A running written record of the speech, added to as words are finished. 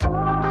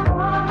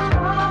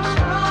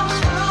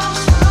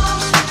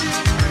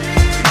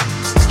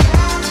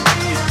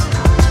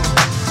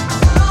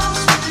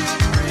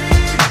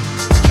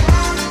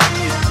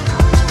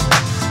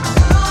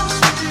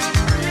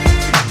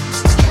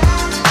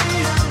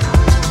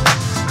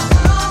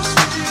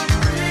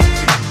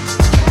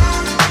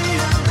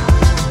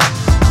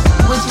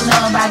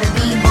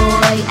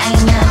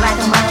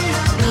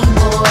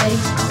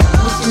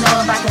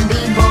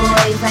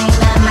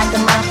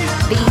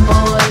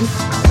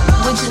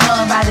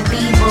about a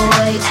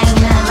D-boy? Ain't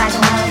nothing like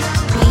a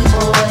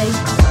D-boy.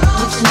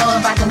 What you know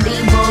about them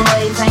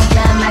D-boys? Ain't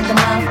nothing like a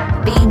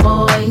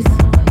D-boys.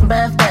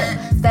 Buffed up,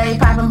 stay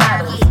popping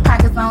bottles,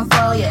 pockets on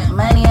slow, yeah,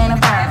 money ain't a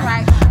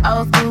problem.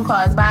 Old school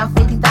cars, about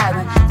 50,000.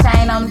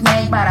 Chain on his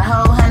neck, about a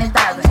whole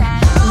 100,000.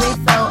 Wrist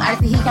so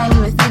icy, he can't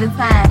even see the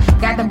time.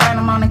 Got the burn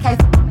him on the case,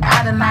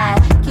 out of line.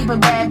 Keep a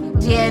bad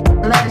bitch, yeah,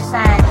 let it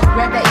shine.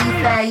 Rep the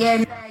east side,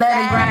 yeah, let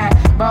it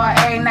grind. Ball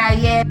every night,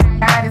 yeah,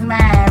 out his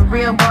mind.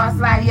 Real boss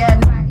life, yeah,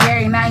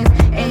 very nice.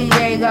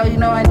 Anywhere you go, you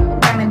know it,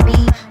 kind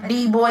of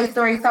D-boy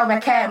story, so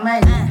about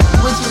KatMoney.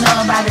 What you know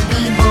about a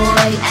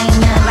D-boy? Ain't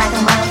nothing like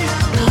a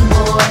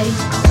D-boy.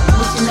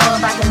 What you know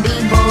about them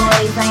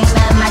D-boys? Ain't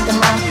nothing like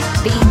a